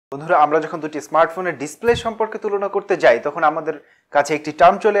বন্ধুরা, আমরা যখন দুটি স্মার্টফোনের ডিসপ্লে সম্পর্কে তুলনা করতে যাই তখন আমাদের কাছে একটি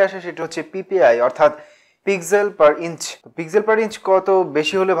টার্ম চলে আসে, সেটা হচ্ছে পিপিআই অর্থাৎ পিক্সেল পার ইঞ্চ। পিক্সেল পার ইঞ্চ কত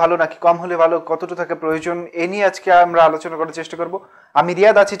বেশি হলে ভালো নাকি কম হলে ভালো, কতটুকু থাকা প্রয়োজন, এ নিয়ে আজকে আমরা আলোচনা করার চেষ্টা করব। আমি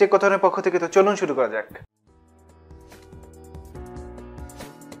রিয়াদ আছি টেক কথনের পক্ষ থেকে, তো চলুন শুরু করা যাক।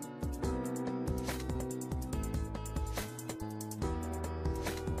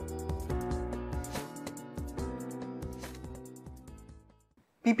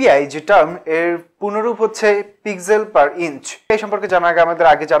 পিপিআই যে টার্ম, এর পূর্ণরূপ হচ্ছে পিক্সেল পার ইঞ্চ। এই সম্পর্কে জানার আগে আমাদের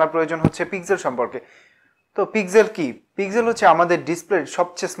জানা প্রয়োজন হচ্ছে পিক্সেল সম্পর্কে। তো পিক্সেল কি? পিক্সেল হচ্ছে আমাদের ডিসপ্লের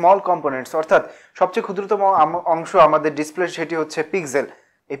সবচেয়ে স্মল কম্পোনেন্টস, অর্থাৎ সবচেয়ে ক্ষুদ্রতম অংশ আমাদের ডিসপ্লে, সেটি হচ্ছে পিক্সেল।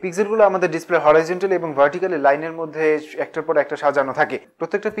 এই পিক্সেলগুলো আমাদের ডিসপ্লে হরাইজন্টালি এবং ভার্টিক্যালি লাইনের মধ্যে একটার পর একটা সাজানো থাকে।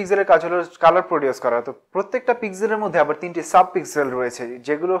 প্রত্যেকটা পিক্সেলের কাজ হলো কালার প্রডিউস করা। তো প্রত্যেকটা পিক্সেলের মধ্যে আবার তিনটি সাব পিক্সেল রয়েছে,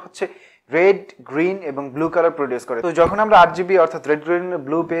 যেগুলো হচ্ছে রেড, গ্রিন এবং ব্লু কালার প্রডিউস করে। তো যখন আমরা 8GB অর্থাৎ রেড, গ্রিন,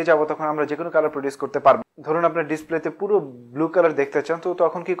 ব্লু পেয়ে যাবো, তখন আমরা যে কোনো কালার প্রডিউস করতে পারবো। ধরুন আপনার ডিসপ্লেতে পুরো ব্লু কালার দেখতে চান, তো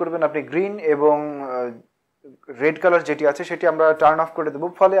তখন কি করবেন, আপনি গ্রিন এবং রেড কালার যেটি আছে সেটি আমরা টার্ন অফ করে দেবো,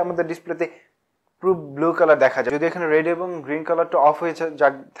 ফলে আমাদের ডিসপ্লেতে পুরো ব্লু কালার দেখা যাবে। যদি এখানে রেড এবং গ্রিন কালারটা অফ হয়ে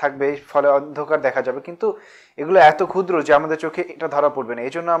থাকবে, ফলে অন্ধকার দেখা যাবে, কিন্তু এগুলো এত ক্ষুদ্র যে আমাদের চোখে এটা ধরা পড়বে না।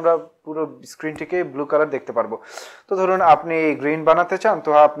 এই জন্য আমরা পুরো স্ক্রিনটিকে ব্লু কালার দেখতে পারবো। তো ধরুন আপনি গ্রিন বানাতে চান,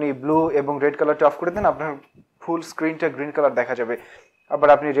 তো আপনি ব্লু এবং রেড কালারটা অফ করে দেন, আপনার ফুল স্ক্রিনটা গ্রিন কালার দেখা যাবে। আবার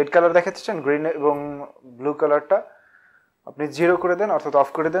আপনি রেড কালার দেখাতে চান, গ্রিন এবং ব্লু কালারটা আপনি 0 করে দেন অর্থাৎ অফ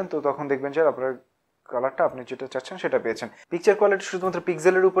করে দেন, তো তখন দেখবেন যে আপনার কালারটা আপনি যেটা চাচ্ছেন সেটা পেয়েছেন। পিকচার কোয়ালিটি শুধুমাত্র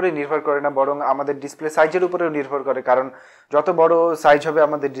পিক্সেলের উপরে নির্ভর করে না, বরং আমাদের ডিসপ্লে সাইজের উপরেও নির্ভর করে। কারণ যত বড় সাইজ হবে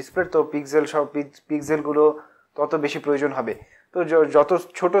আমাদের ডিসপ্লে, তো পিক্সেলগুলো তত বেশি প্রয়োজন হবে। তো যত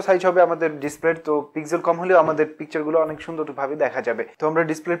ছোট সাইজ হবে আমাদের ডিসপ্লের, তো পিক্সেল কম হলেও আমাদের পিকচারগুলো অনেক সুন্দরভাবে দেখা যাবে। তো আমরা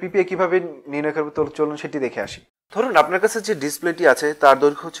ডিসপ্লে পিপিআই কিভাবে নির্ণয় করবো, তো চলুন সেটি দেখে আসি। ধরুন আপনার কাছে যে ডিসপ্লেটি আছে তার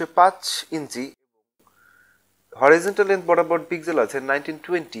দৈর্ঘ্য হচ্ছে 5 ইঞ্চি, হরাইজন্টাল লেন্থ বরাবর পিক্সেল আছে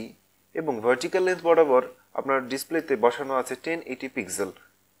 1920 এবং ভার্টিক্যাল লেন্থ বরাবর আপনার ডিসপ্লেতে বসানো আছে 1080 পিক্সেল।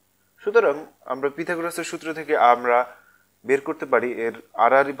 সুতরাং আমরা পিথাগোরাসের সূত্র থেকে আমরা বের করতে পারি এর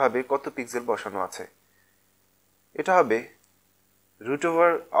আড়াআড়ি ভাবে কত পিক্সেল বসানো আছে। এটা হবে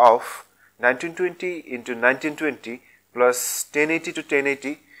 √of 1920 into 1920 plus 1080 to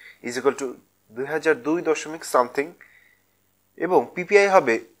 1080 is equal to 2002 এবং পিপিআই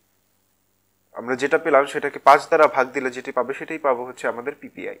হবে, আমরা যেটা পেলাম সেটাকে 5 দ্বারা ভাগ দিলে যেটি পাবে সেটাই পাবো হচ্ছে আমাদের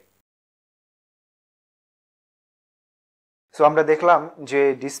পিপিআই। সো আমরা দেখলাম যে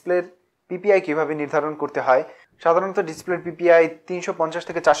ডিসপ্লের পিপিআই কিভাবে নির্ধারণ করতে হয়। সাধারণত ডিসপ্লের পিপিআই 350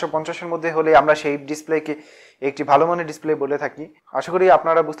 থেকে 450-এর মধ্যে হলে আমরা সেই ডিসপ্লেকে একটি ভালো মানের ডিসপ্লে বলে থাকি। আশা করি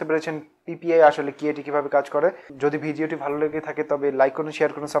আপনারা বুঝতে পেরেছেন পিপিআই আসলে কি, এটি কিভাবে কাজ করে। যদি ভিডিওটি ভালো লেগে থাকে তবে লাইক করুন,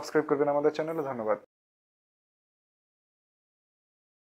 শেয়ার করুন, সাবস্ক্রাইব করবেন আমাদের চ্যানেলে। ধন্যবাদ।